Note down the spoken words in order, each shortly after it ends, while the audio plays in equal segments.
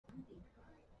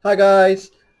Hi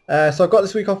guys. So I got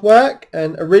this week off work,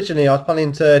 and originally I was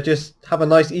planning to just have a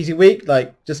nice easy week,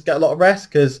 like just get a lot of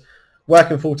rest because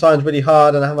working full time is really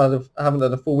hard, and I haven't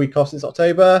had a full week off since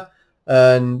October,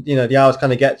 and the hours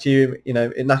kind of get to you,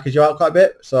 it knackers you out quite a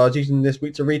bit. So I was using this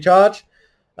week to recharge.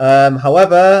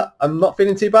 However, I'm not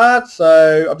feeling too bad,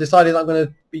 so I've decided I'm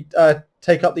going to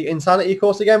take up the Insanity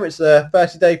course again, which is a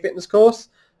 30-day fitness course,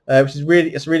 which is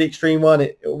it's a really extreme one.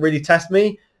 It will really test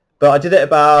me. But I did it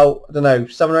about, I don't know,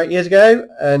 7 or 8 years ago,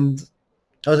 and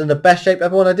I was in the best shape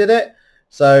ever when I did it.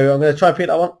 So I'm going to try and pick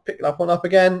that one up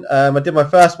again. I did my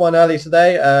first one earlier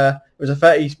today. It was a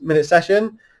 30-minute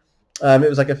session. It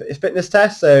was like a fitness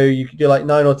test, so you could do like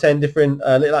 9 or 10 different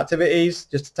little activities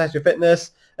just to test your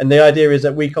fitness. And the idea is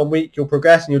that week on week you'll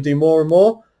progress and you'll do more and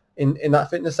more in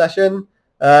that fitness session.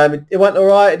 It went all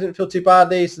right. I didn't feel too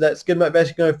badly, so that's good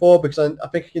motivation going forward because I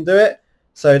think I can do it.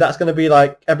 So that's going to be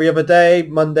like every other day: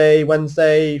 Monday,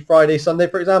 Wednesday, Friday, Sunday,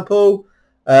 for example.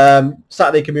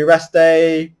 Saturday can be rest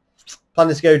day.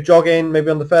 Planning to go jogging maybe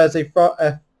on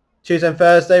the Tuesday and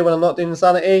Thursday when I'm not doing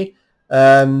Insanity.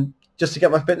 Just to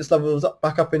get my fitness levels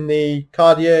back up in the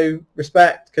cardio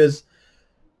respect, because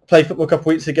I played football a couple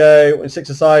of weeks ago in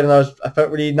six-a-side and I felt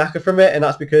really knackered from it, and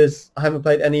that's because I haven't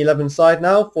played any 11-side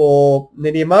now for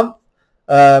nearly a month.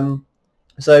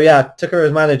 So yeah, I took her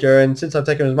as manager, and since I've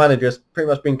taken her as manager, it's pretty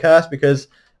much been cursed because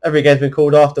every game's been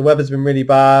called off, the weather's been really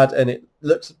bad, and it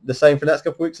looks the same for the next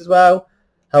couple of weeks as well.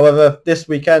 However, this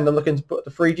weekend I'm looking to put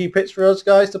the 3G pitch for us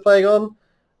guys to play on.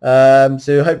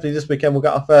 So hopefully this weekend we'll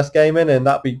get our first game in, and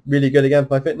that'll be really good again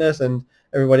for my fitness and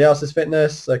everybody else's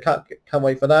fitness. So can't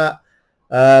wait for that.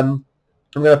 I'm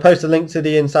going to post a link to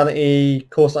the Insanity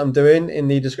course that I'm doing in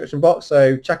the description box.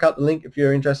 So check out the link if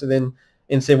you're interested in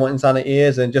seeing what Insanity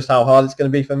is and just how hard it's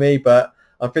going to be for me. But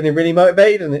I'm feeling really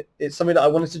motivated, and it's something that I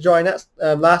wanted to join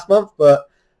last month, but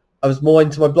I was more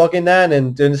into my blogging then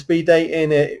and doing the speed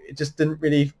dating. It just didn't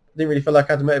really feel like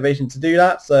I had the motivation to do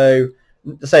that. So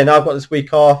to say now I've got this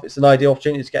week off, it's an ideal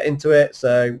opportunity to get into it.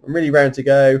 So I'm really raring to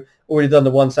go. Already done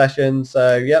the one session.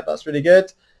 So yeah, that's really good.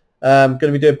 Going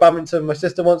to be doing badminton with my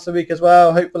sister once a week as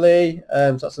well, hopefully.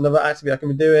 So that's another activity I can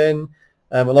be doing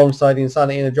alongside the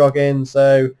Insanity and the jogging.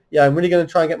 So yeah, I'm really going to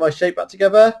try and get my shape back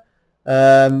together.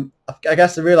 I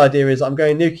guess the real idea is I'm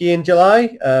going Nuki in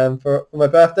July for my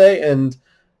birthday, and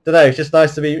don't know, it's just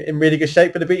nice to be in really good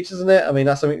shape for the beach, isn't it? I mean,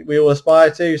 that's something we all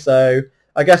aspire to. So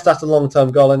I guess that's a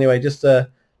long-term goal anyway, just to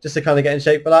kind of get in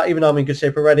shape for that. Even though I'm in good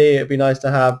shape already, it'd be nice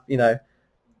to have,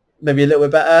 maybe a little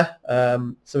bit better.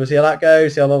 So we'll see how that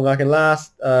goes, see how long I can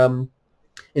last.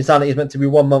 Insanity is meant to be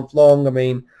 1 month long. I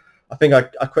mean, I think I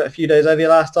quit a few days earlier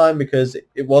last time because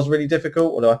it was really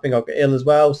difficult, although I think I'll get ill as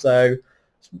well. So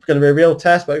it's going to be a real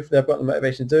test, but hopefully I've got the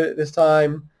motivation to do it this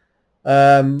time.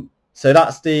 So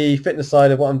that's the fitness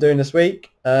side of what I'm doing this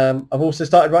week. I've also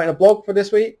started writing a blog for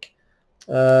this week.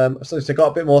 So I got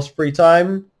a bit more free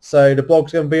time. So the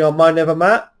blog's going to be on Mind Never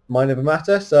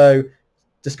Matter. So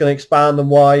just going to expand on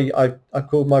why I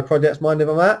called my projects Mind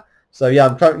Never Matter. So yeah,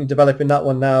 I'm currently developing that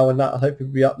one now, and that'll hopefully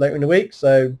be up later in the week.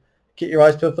 So keep your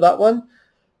eyes peeled for that one.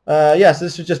 Yeah, so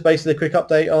this was just basically a quick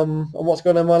update on what's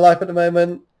going on in my life at the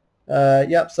moment.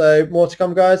 Yep, so more to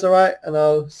come, guys. All right, and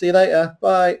I'll see you later.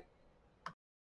 Bye.